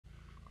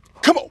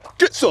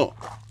Get some.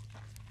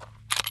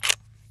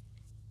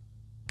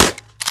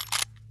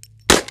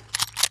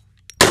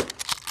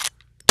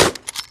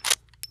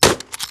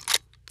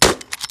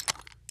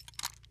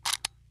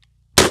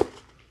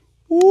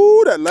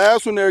 Ooh, that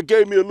last one there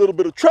gave me a little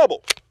bit of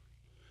trouble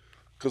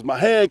because my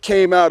hand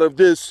came out of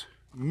this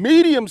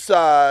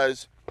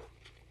medium-sized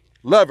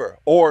lever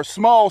or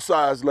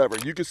small-sized lever.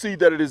 You can see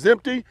that it is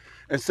empty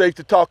and safe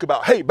to talk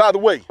about. Hey, by the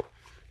way,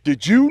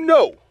 did you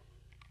know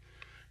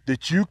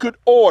that you could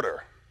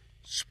order,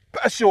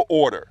 special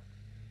order,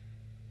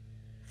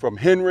 from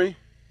Henry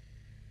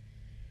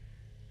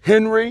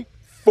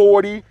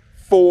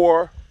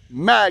 44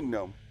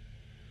 Magnum,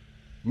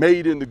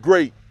 made in the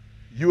great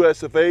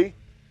US of A,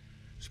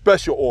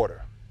 special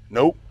order?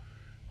 Nope,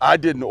 I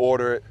didn't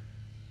order it,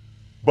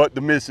 but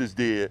the missus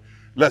did.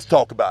 Let's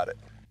talk about it.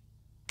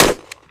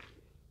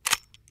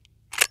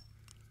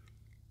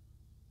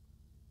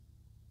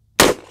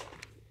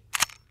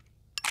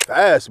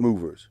 Fast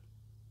movers.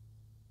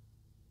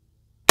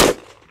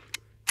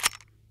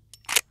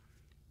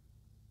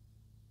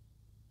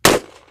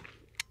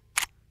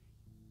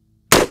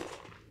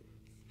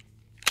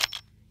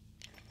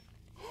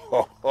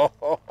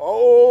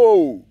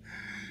 Oh,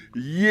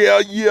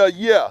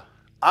 yeah.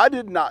 I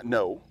did not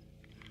know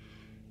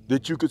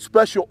that you could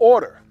special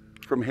order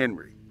from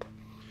Henry.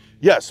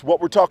 Yes, what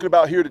we're talking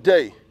about here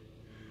today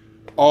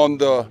on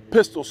the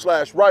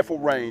pistol/rifle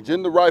range,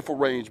 in the rifle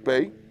range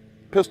bay,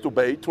 pistol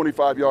bay,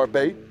 25-yard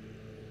bay,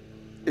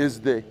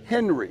 is the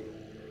Henry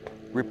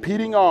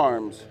repeating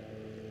arms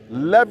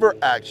lever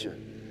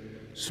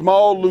action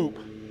small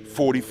loop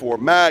 44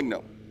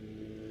 Magnum.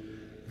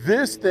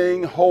 This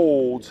thing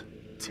holds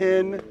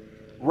 10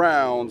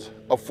 rounds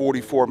of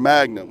 44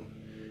 Magnum.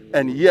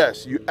 And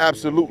yes, you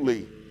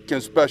absolutely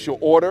can special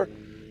order.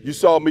 You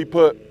saw me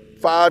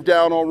put 5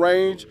 down on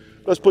range.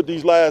 Let's put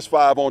these last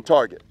 5 on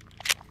target.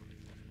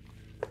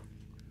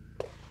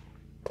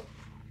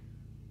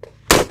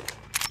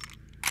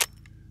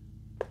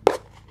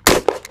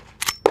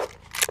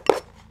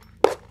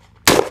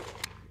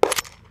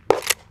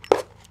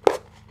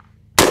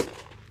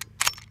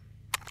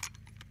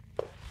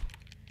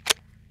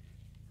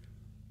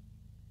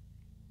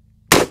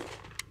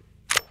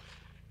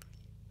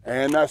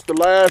 And that's the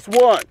last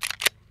one.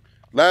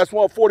 Last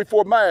one,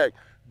 44 mag.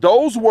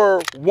 Those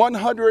were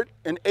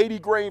 180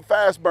 grain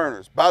fast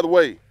burners. By the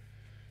way,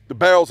 the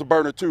barrel's a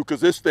burner too,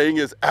 because this thing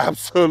is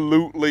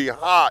absolutely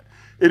hot.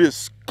 It is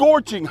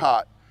scorching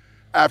hot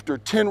after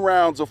 10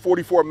 rounds of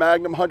 44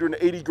 Magnum,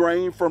 180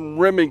 grain from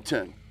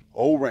Remington.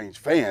 O-range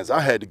fans,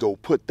 I had to go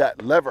put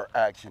that lever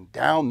action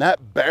down.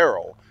 That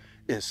barrel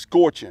is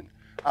scorching.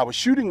 I was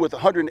shooting with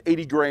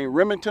 180 grain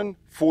Remington,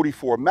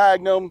 44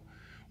 Magnum.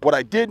 What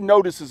I did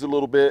notice is a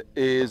little bit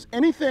is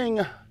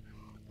anything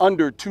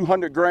under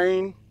 200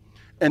 grain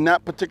in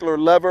that particular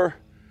lever,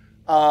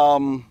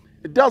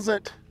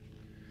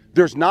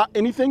 there's not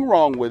anything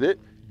wrong with it.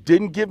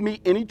 Didn't give me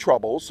any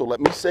trouble, so let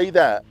me say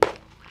that.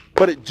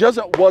 But it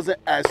wasn't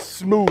as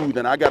smooth,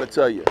 and I gotta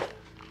tell you,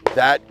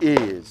 that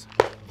is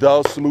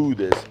the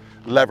smoothest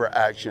lever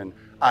action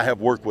I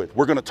have worked with.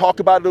 We're gonna talk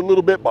about it a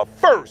little bit, but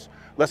first,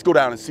 let's go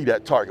down and see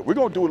that target. We're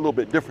gonna do it a little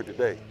bit different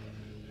today.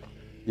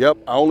 Yep,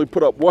 I only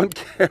put up one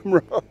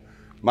camera.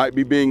 Might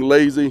be being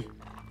lazy.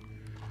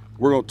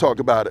 We're gonna talk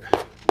about it.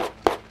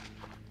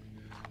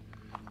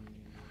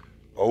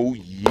 Oh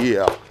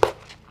yeah.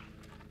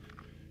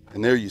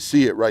 And there you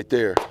see it right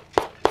there.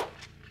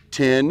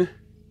 10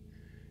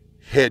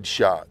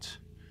 headshots.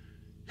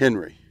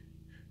 Henry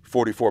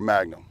 44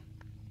 Magnum.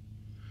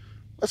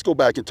 Let's go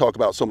back and talk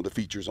about some of the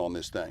features on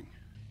this thing.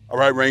 All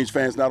right, range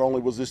fans, not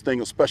only was this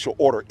thing a special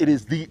order, it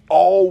is the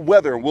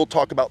all-weather, and we'll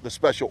talk about the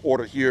special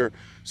order here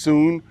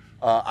soon.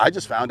 I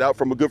just found out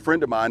from a good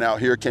friend of mine out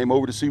here, came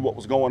over to see what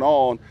was going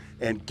on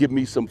and give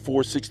me some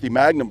 460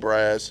 Magnum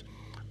brass.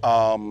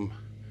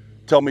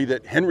 Tell me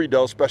that Henry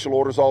does special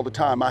orders all the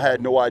time. I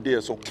had no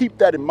idea, so keep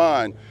that in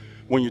mind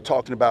when you're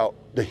talking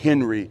about the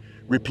Henry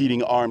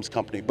Repeating Arms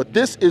Company. But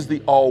this is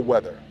the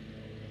all-weather.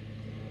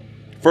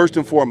 First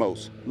and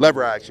foremost,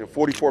 lever action,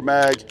 44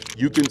 mag,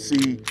 you can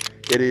see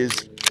it is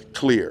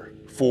clear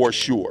for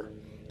sure.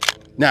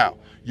 Now,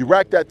 you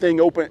rack that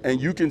thing open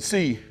and you can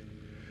see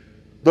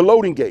the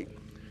loading gate.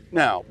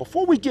 Now,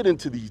 before we get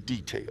into these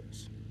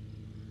details,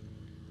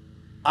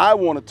 I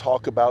want to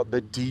talk about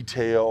the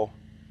detail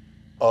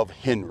of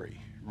Henry,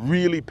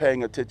 really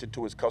paying attention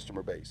to his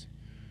customer base.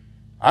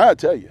 I gotta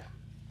tell you,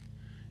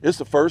 it's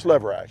the first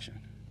lever action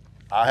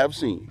I have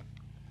seen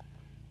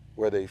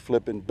where they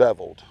flip and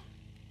beveled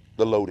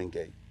the loading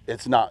gate.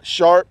 It's not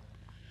sharp,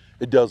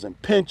 it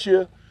doesn't pinch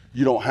you,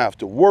 you don't have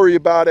to worry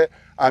about it.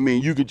 I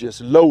mean, you could just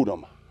load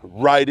them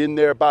right in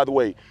there. By the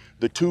way,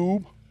 the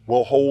tube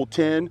will hold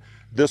 10.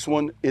 This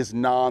one is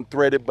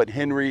non-threaded, but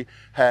Henry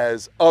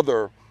has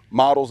other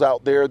models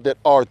out there that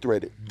are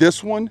threaded.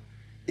 This one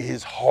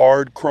is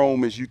hard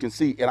chrome, as you can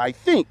see. And I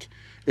think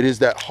it is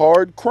that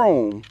hard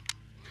chrome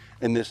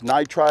and this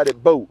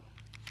nitrided boat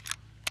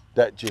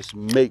that just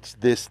makes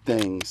this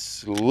thing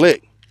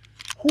slick.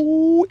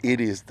 Ooh,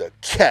 it is the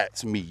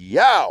cat's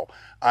meow.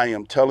 I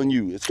am telling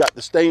you, it's got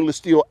the stainless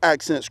steel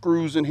accent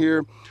screws in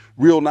here.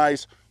 Real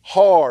nice,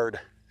 hard,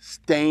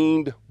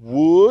 stained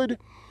wood,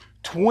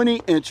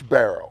 20-inch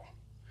barrel.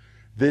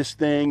 This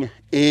thing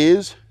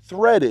is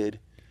threaded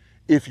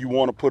if you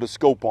want to put a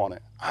scope on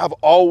it. I've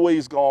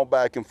always gone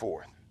back and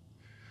forth.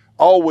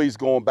 Always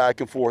going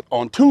back and forth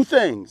on two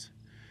things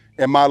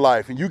in my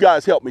life. And you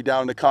guys help me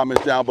down in the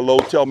comments down below.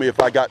 Tell me if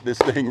I got this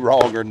thing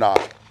wrong or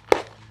not.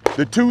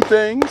 The two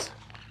things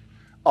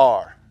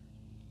are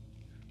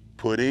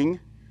putting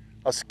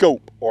a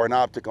scope or an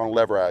optic on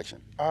lever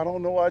action. I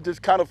don't know, I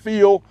just kind of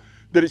feel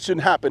that it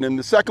shouldn't happen. And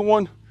the second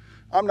one,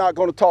 I'm not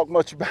going to talk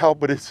much about,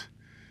 but it's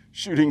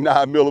shooting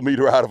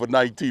 9mm out of a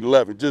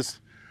 1911.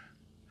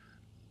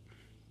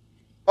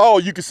 Oh,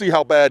 you can see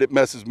how bad it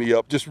messes me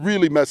up. Just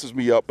really messes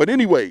me up. But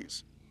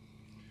anyways,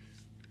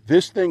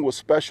 this thing was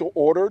special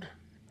ordered,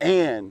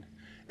 and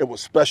it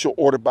was special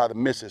ordered by the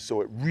missus.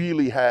 So it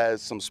really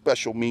has some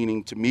special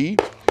meaning to me.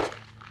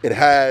 It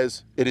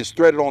is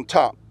threaded on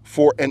top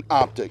for an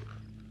optic.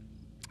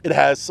 It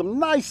has some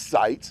nice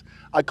sights.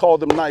 I call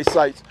them nice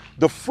sights.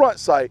 The front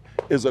sight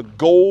is a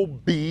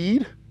gold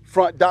bead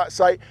front dot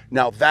sight.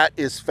 Now that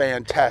is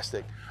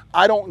fantastic.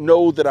 I don't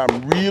know that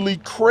I'm really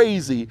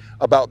crazy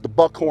about the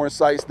buckhorn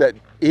sights that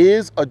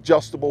is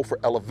adjustable for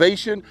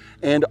elevation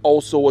and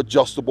also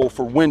adjustable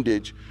for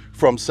windage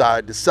from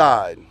side to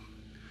side.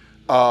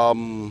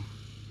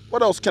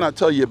 What else can I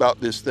tell you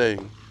about this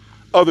thing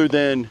other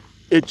than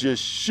it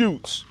just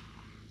shoots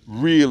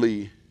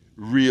really,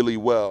 really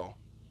well?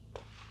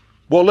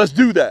 Well, let's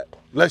do that.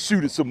 Let's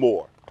shoot it some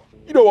more.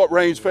 You know what,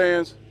 range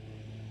fans?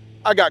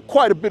 I got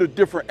quite a bit of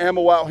different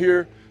ammo out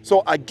here,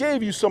 so I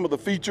gave you some of the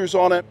features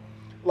on it.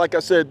 Like I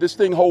said, this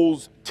thing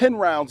holds 10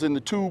 rounds in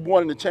the tube,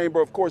 1 in the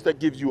chamber. Of course, that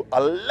gives you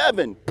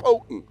 11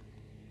 potent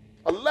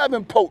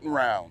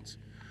rounds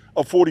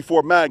of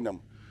 44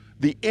 Magnum.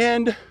 The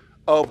end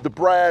of the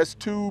brass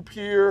tube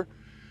here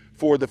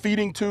for the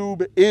feeding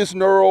tube is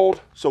knurled,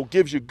 so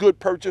gives you good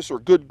purchase or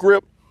good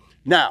grip.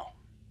 Now,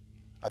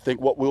 I think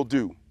what we'll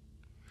do,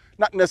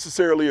 not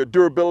necessarily a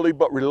durability,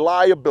 but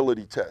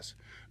reliability test.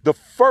 The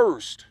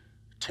first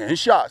 10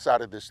 shots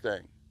out of this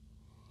thing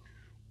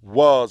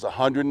was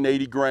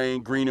 180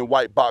 grain green and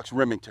white box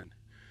Remington.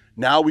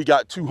 Now we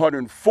got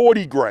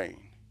 240 grain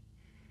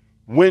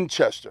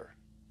Winchester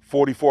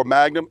 44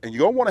 Magnum, and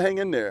you're gonna wanna hang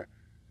in there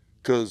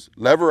because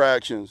lever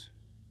actions,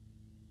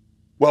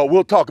 well,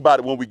 we'll talk about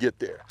it when we get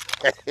there.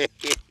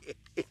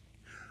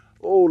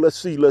 Oh, let's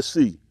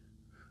see.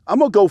 I'm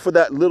gonna go for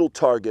that little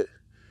target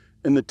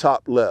in the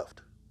top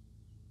left.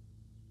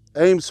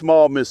 Aim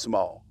small, miss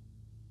small.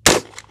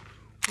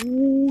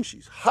 Ooh,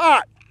 she's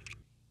hot.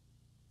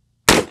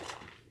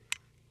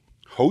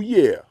 Oh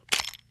yeah.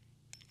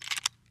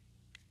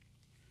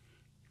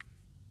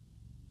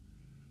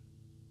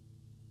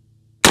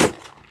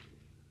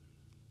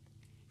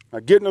 Now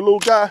getting the little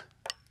guy,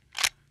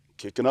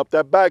 kicking up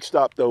that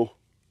backstop though.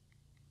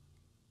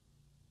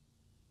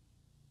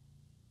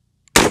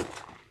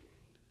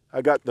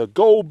 I got the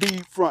gold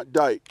bead front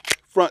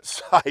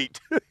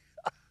sight.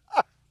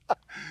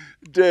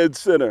 Dead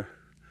center.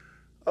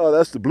 Oh,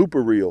 that's the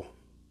blooper reel.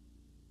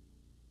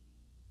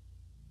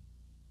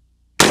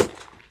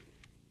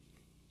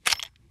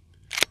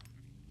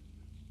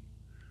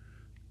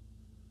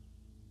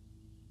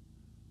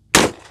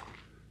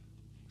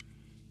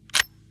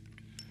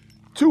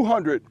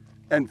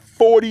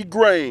 .240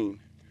 grain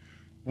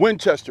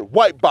Winchester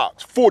white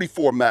box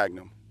 44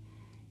 Magnum.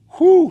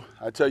 Whew,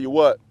 I tell you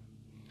what,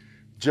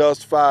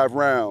 just 5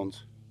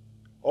 rounds.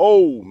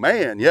 Oh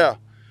man, yeah,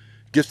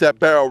 gets that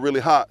barrel really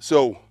hot.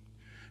 So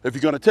if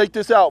you're gonna take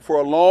this out for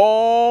a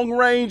long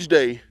range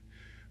day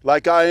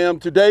like I am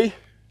today,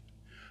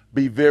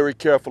 be very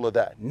careful of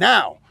that.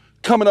 Now,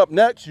 coming up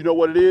next, you know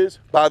what it is?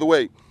 By the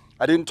way,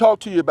 I didn't talk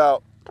to you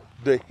about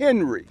the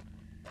Henry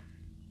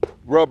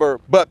rubber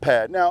butt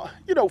pad. Now,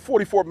 you know,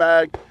 44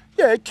 mag,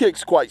 yeah, it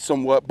kicks quite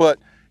somewhat, but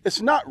it's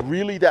not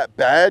really that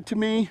bad to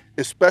me,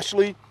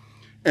 especially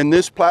in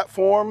this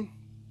platform.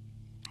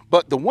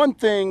 But the one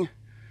thing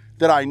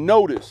that I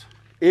notice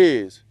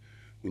is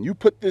when you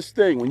put this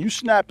thing, when you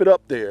snap it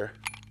up there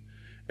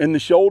in the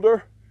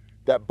shoulder,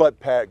 that butt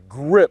pad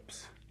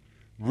grips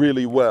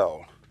really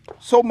well.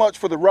 So much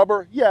for the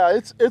rubber. Yeah,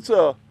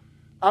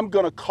 I'm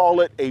gonna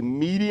call it a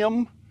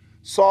medium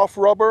soft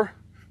rubber,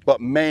 but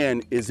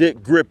man, is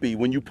it grippy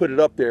when you put it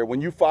up there.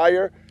 When you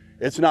fire,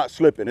 it's not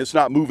slipping, it's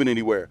not moving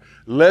anywhere.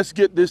 Let's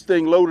get this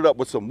thing loaded up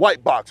with some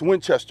white box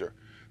Winchester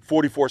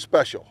 44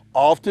 Special.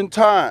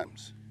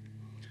 Oftentimes,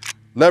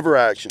 lever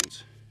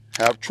actions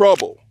have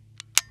trouble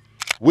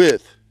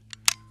with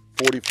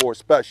 44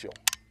 Special.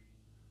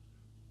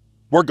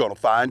 We're gonna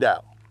find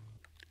out.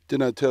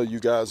 Didn't I tell you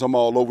guys I'm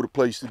all over the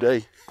place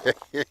today?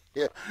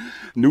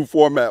 New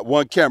format,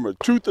 one camera.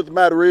 Truth of the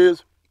matter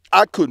is,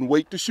 I couldn't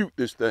wait to shoot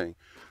this thing.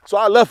 So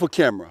I left a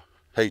camera.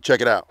 Hey, check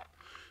it out.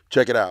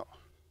 Check it out.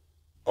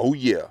 Oh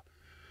yeah.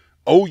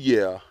 Oh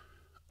yeah.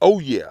 Oh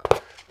yeah.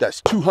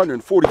 That's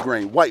 240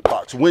 grain white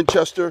box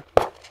Winchester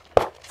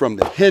from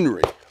the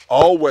Henry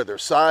all-weather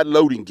side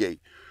loading gate.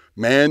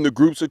 Man, the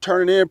groups are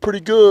turning in pretty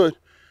good.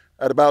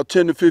 at about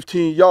 10 to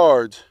 15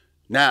 yards.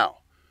 Now,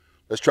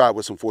 let's try it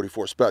with some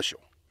 44 Special.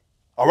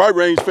 All right,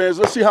 range fans,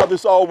 let's see how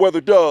this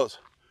all-weather does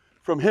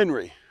from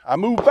Henry. I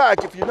moved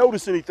back, if you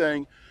notice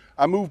anything,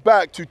 I moved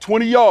back to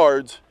 20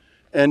 yards,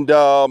 and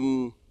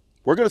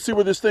we're gonna see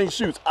where this thing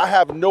shoots. I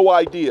have no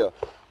idea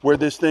where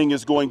this thing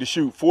is going to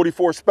shoot.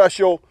 44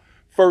 Special,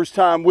 first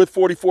time with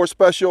 44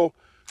 Special.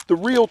 The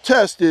real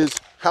test is,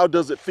 how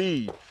does it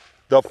feed?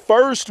 The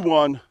first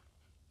one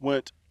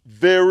went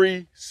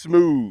very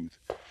smooth.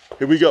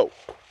 Here we go,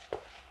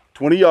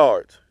 20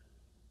 yards.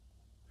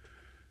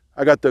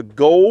 I got the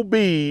gold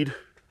bead,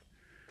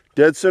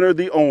 dead center of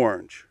the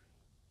orange.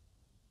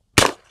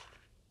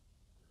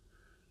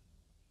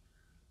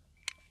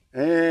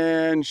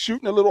 And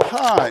shooting a little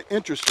high,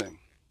 interesting.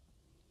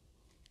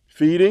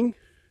 Feeding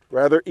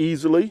rather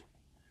easily.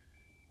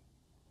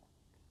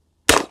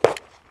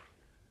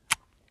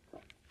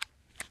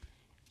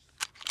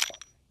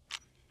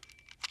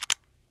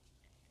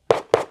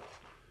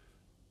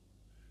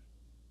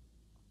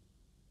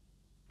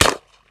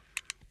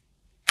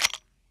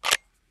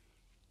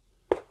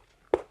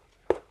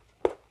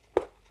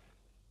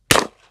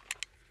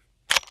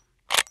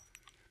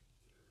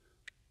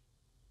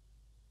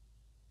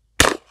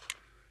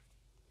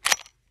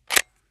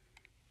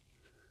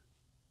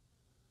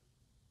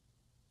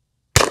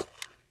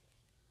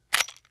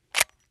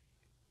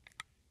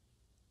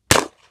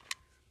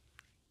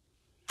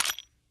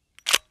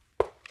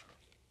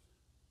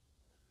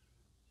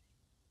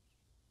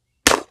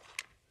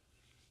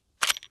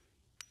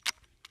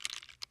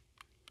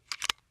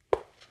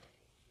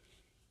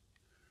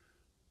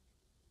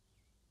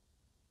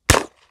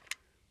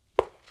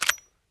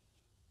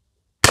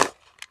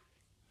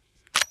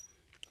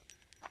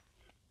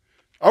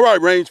 All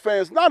right, range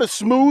fans, not as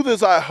smooth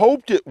as I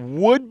hoped it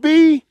would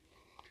be.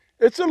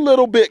 It's a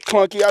little bit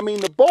clunky. I mean,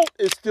 the bolt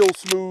is still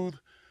smooth,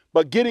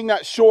 but getting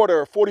that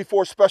shorter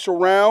 44 Special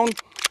round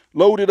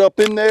loaded up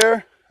in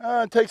there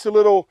takes a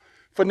little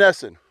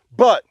finessing.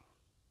 But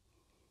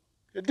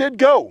it did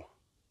go.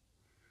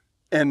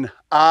 And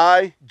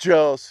I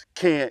just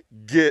can't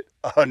get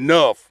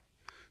enough.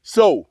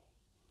 So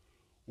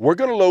we're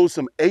gonna load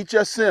some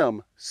HSM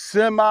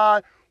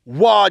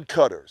semi-wad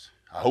cutters.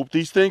 I hope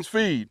these things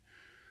feed.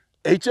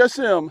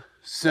 HSM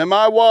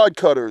semi-wad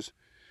cutters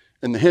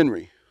in the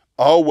Henry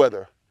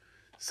all-weather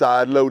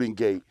side loading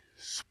gate.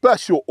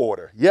 Special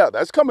order. Yeah,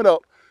 that's coming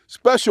up.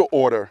 Special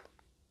order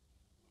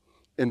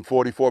in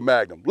 44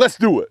 Magnum. Let's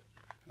do it.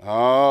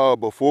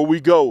 Before we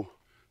go,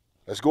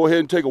 let's go ahead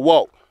and take a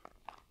walk.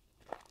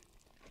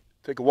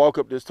 Take a walk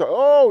up this time.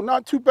 Oh,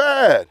 not too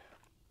bad.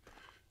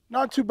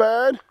 Not too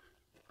bad.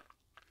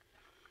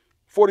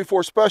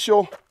 44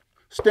 Special,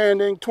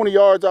 standing, 20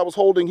 yards I was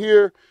holding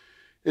here.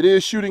 It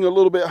is shooting a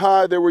little bit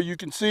high there where you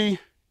can see.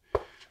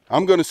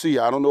 I'm gonna see,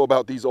 I don't know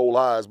about these old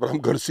eyes, but I'm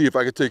gonna see if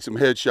I can take some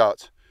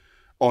headshots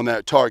on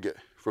that target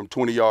from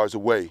 20 yards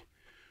away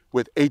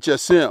with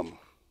HSM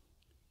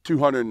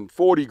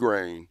 240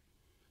 grain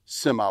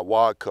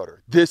semi-wad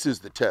cutter. This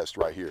is the test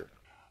right here.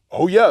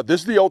 Oh yeah,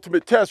 this is the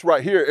ultimate test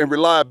right here in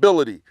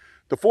reliability.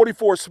 The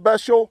 44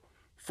 Special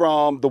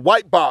from the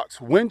white box,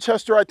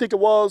 Winchester I think it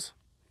was,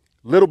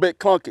 little bit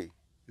clunky.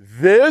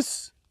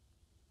 This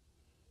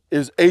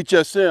is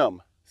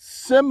HSM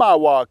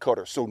semi-wad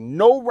cutter, so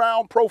no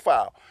round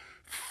profile,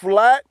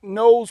 flat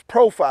nose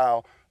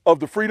profile of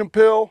the Freedom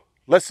Pill.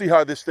 Let's see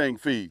how this thing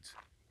feeds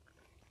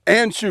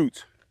and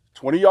shoots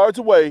 20 yards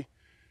away.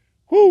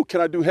 Whoo, can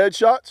I do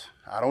headshots?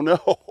 I don't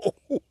know.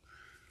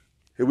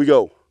 Here we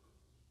go.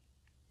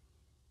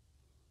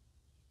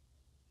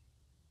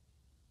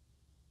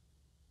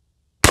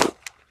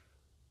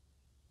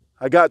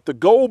 I got the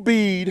gold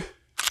bead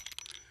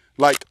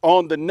like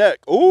on the neck.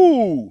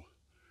 Ooh,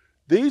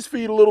 these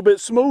feed a little bit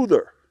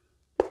smoother.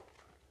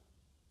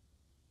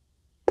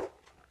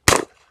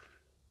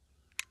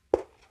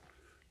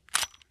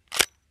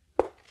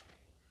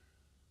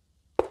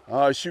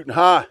 Shooting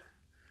high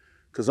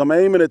because I'm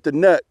aiming at the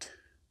neck.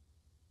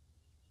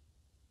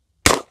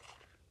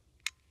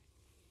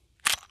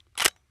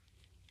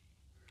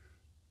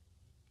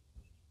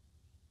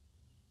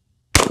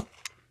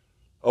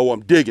 Oh,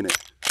 I'm digging it.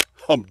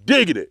 I'm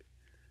digging it.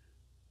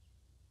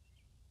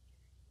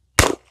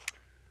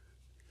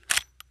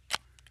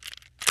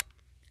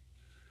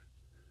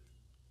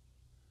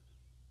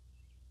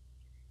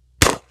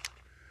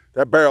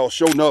 That barrel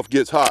sure enough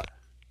gets hot.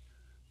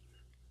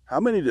 How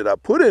many did I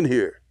put in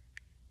here?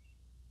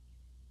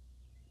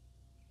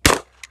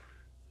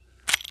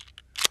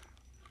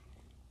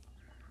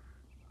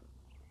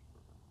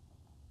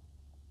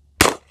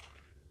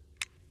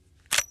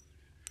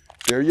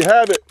 There you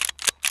have it.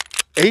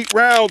 8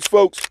 rounds,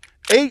 folks.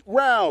 8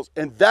 rounds.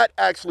 And that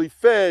actually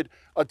fed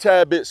a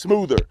tad bit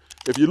smoother.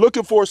 If you're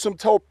looking for some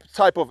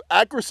type of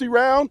accuracy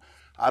round,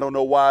 I don't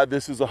know why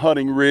this is a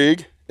hunting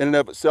rig in and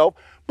of itself,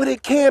 but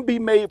it can be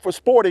made for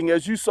sporting,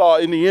 as you saw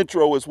in the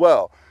intro as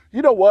well.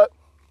 You know what?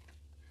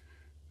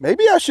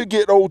 Maybe I should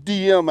get old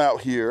DM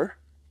out here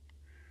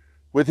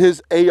with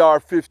his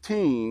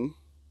AR-15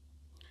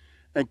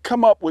 and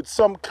come up with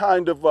some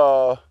kind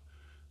of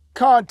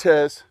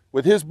contest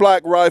with his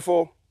black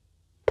rifle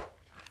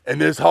and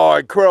this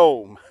hard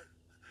chrome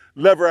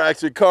lever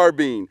action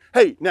carbine.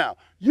 Hey, now,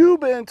 you've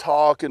been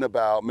talking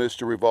about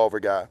Mr. Revolver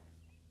Guy.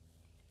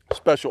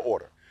 Special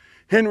order.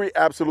 Henry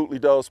absolutely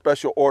does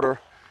special order.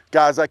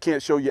 Guys, I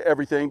can't show you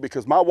everything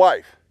because my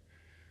wife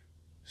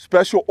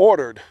special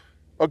ordered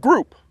a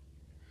group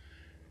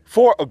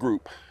for a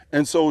group.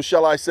 And so,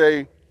 shall I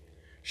say,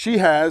 she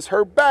has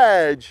her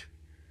badge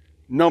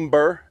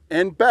number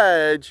and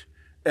badge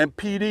and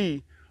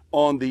PD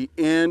on the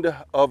end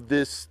of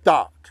this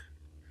stock.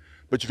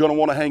 But you're going to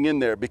want to hang in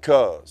there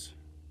because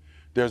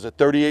there's a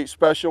 38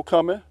 special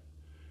coming.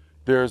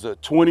 There's a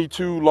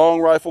 22 long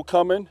rifle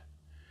coming.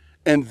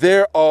 And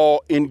they're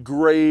all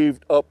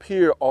engraved up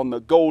here on the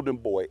Golden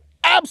Boy.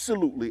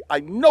 Absolutely. I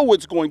know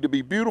it's going to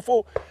be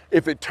beautiful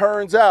if it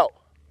turns out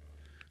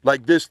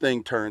like this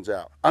thing turns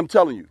out. I'm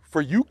telling you,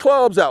 for you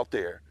clubs out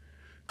there,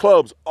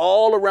 clubs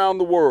all around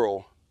the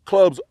world,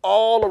 clubs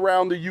all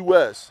around the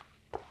US,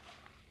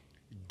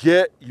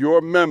 get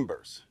your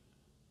members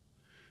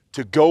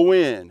to go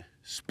in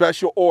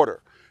special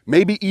order.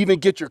 Maybe even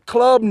get your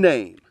club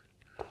name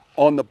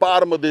on the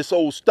bottom of this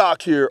old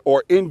stock here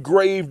or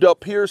engraved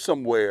up here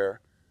somewhere.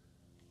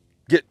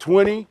 Get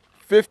 20,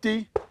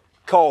 50,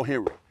 call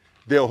Henry.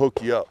 They'll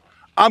hook you up.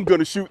 I'm going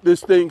to shoot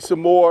this thing some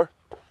more,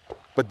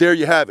 but there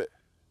you have it.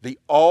 The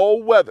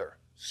all-weather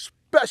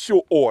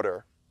special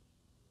order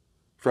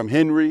from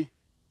Henry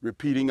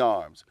Repeating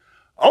Arms.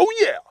 Oh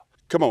yeah!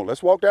 Come on,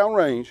 let's walk down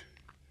range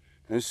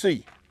and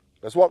see.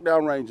 Let's walk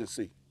down range and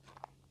see.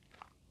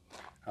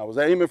 I was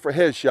aiming for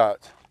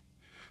headshots.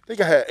 I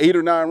think I had 8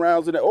 or 9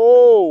 rounds in it.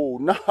 Oh,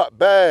 not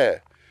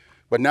bad.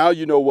 But now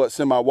you know what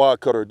semi-wide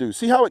cutter do.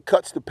 See how it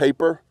cuts the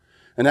paper?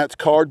 And that's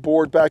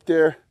cardboard back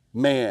there?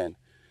 Man,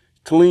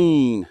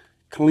 clean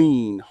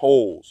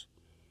holes.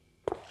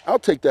 I'll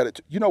take that.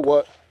 You know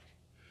what?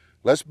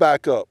 Let's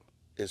back up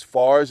as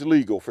far as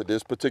legal for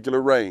this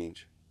particular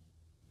range.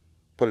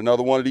 Put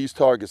another one of these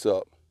targets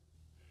up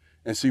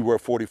and see where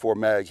 44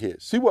 mag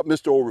hits. See what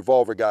Mr. Old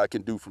Revolver Guy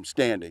can do from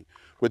standing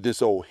with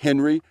this old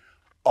Henry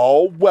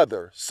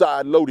all-weather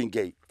side loading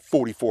gate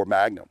 44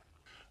 Magnum.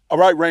 All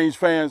right, range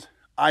fans,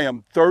 I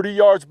am 30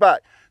 yards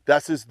back.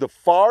 That's as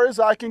far as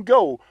I can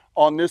go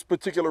on this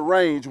particular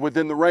range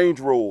within the range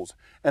rules.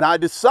 And I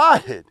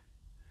decided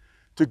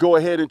to go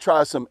ahead and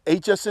try some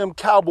HSM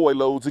cowboy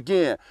loads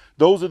again.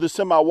 Those are the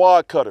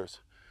semi-wide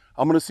cutters.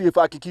 I'm going to see if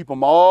I can keep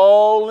them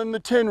all in the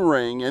 10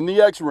 ring, in the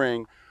X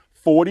ring.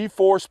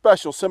 44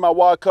 special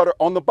semi-wide cutter.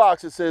 On the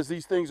box it says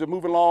these things are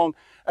moving along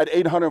at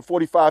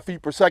 845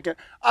 feet per second.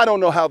 I don't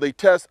know how they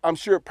test. I'm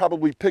sure it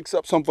probably picks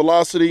up some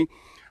velocity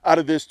out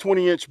of this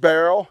 20-inch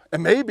barrel.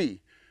 And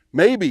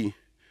maybe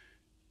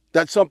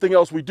that's something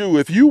else we do.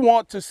 If you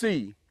want to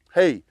see,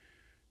 hey,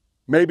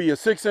 maybe a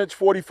 6-inch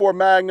 44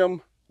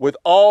 Magnum with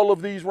all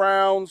of these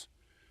rounds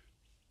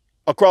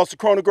across the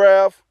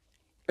chronograph,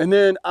 and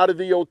then out of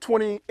the old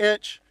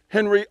 20-inch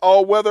Henry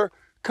all-weather,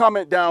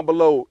 comment down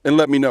below and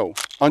let me know.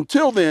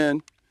 Until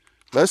then,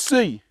 let's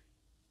see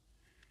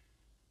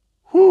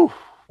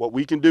what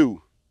we can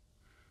do.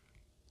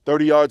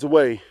 30 yards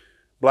away,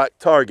 black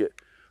target,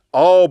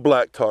 all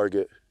black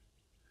target,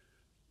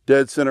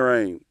 dead center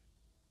aim.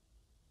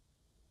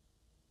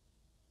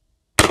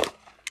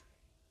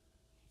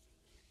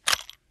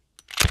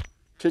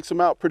 Kicks him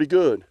out pretty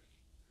good.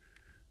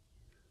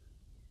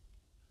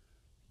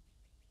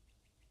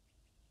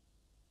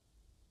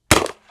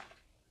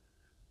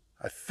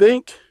 I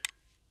think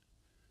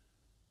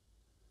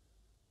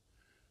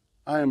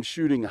I am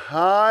shooting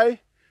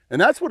high,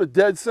 and that's what a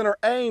dead center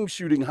aim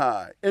shooting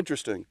high.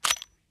 Interesting.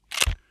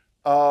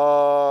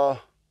 I'm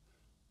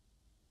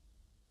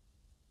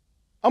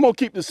gonna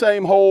keep the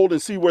same hold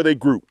and see where they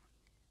group.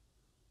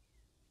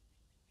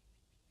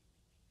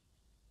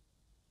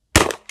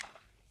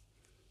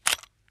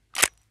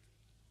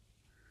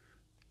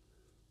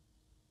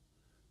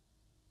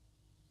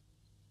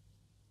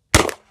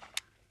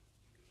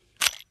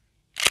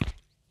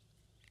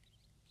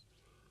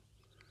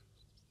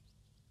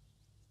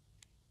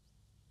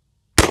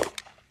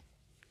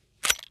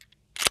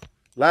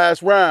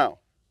 Last round.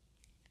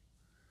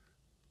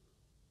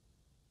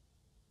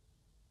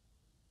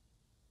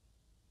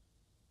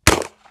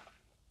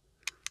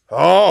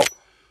 Oh,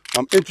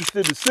 I'm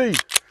interested to see.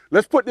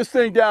 Let's put this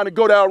thing down and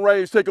go down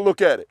range, take a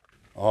look at it.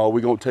 Oh,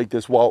 we're going to take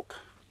this walk.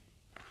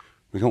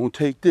 We're going to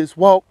take this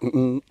walk.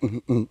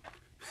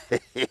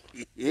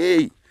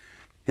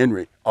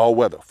 Henry, all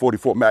weather,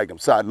 44 Magnum,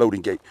 side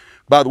loading gate.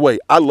 By the way,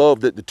 I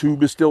love that the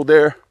tube is still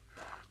there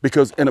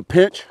because in a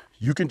pinch,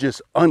 you can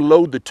just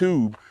unload the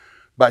tube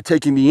by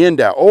taking the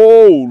end out.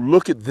 Oh,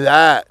 look at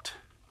that.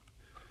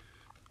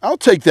 I'll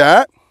take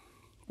that.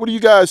 What do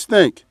you guys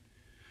think?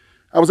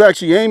 I was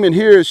actually aiming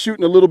here,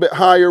 shooting a little bit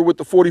higher with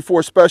the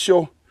 44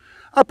 special.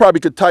 I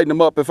probably could tighten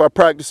them up if I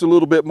practice a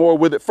little bit more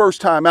with it.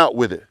 First time out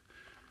with it.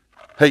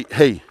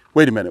 Hey,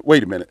 wait a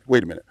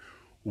minute.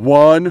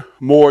 One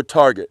more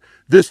target,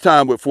 this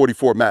time with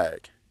 44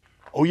 mag.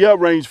 Oh yeah,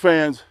 range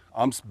fans,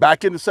 I'm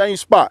back in the same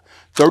spot,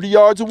 30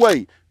 yards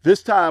away,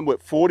 this time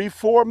with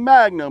 44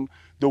 Magnum,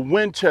 the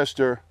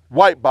Winchester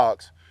white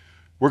box.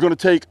 We're going to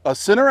take a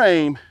center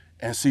aim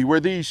and see where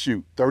these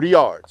shoot, 30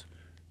 yards.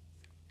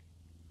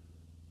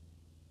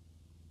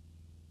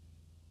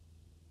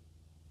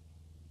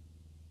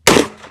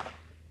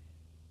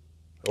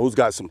 Those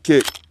got some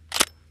kick.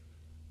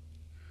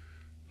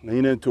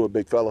 Lean into it,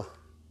 big fella.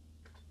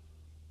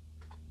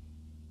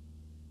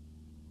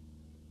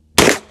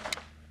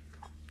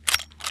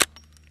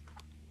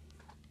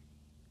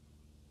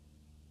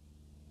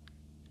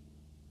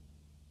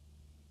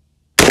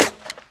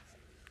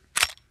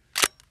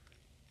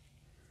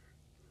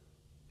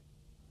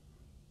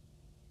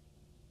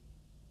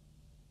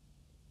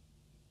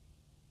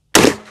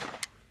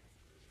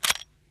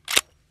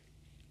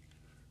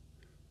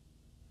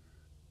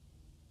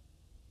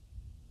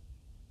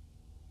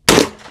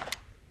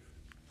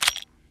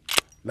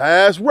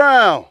 Last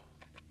round.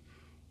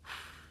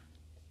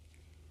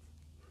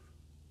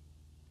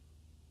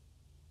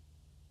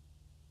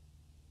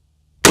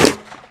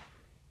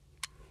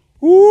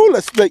 Ooh,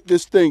 let's make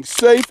this thing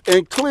safe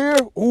and clear.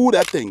 Ooh,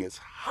 that thing is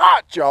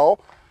hot,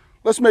 y'all.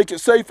 Let's make it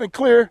safe and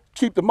clear.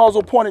 Keep the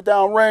muzzle pointed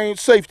down range.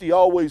 Safety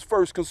always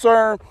first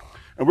concern.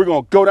 And we're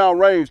going to go down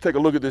range, take a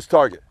look at this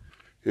target.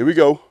 Here we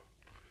go.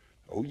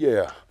 Oh,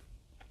 yeah.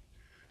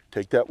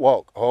 Take that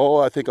walk. Oh,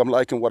 I think I'm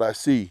liking what I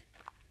see.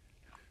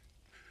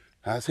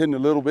 I was hitting a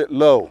little bit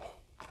low.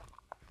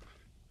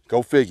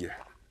 Go figure.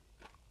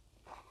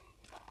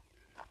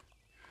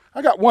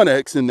 I got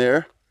 1X in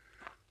there.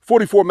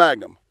 44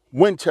 Magnum,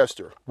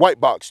 Winchester, white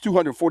box,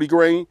 240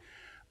 grain,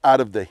 out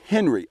of the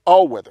Henry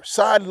all-weather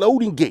side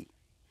loading gate.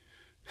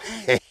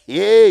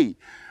 Hey,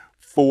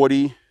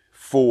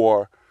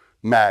 44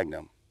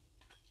 Magnum.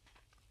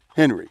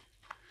 Henry,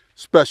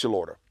 special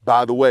order.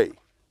 By the way,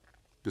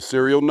 the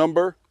serial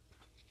number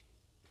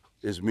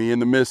is me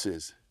and the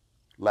missus,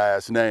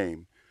 last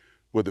name,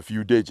 with a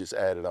few digits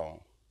added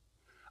on.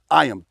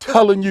 I am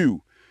telling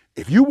you,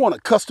 if you want a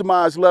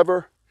customized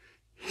lever,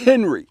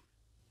 Henry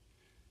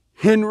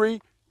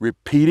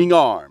repeating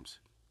arms.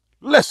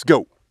 Let's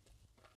go.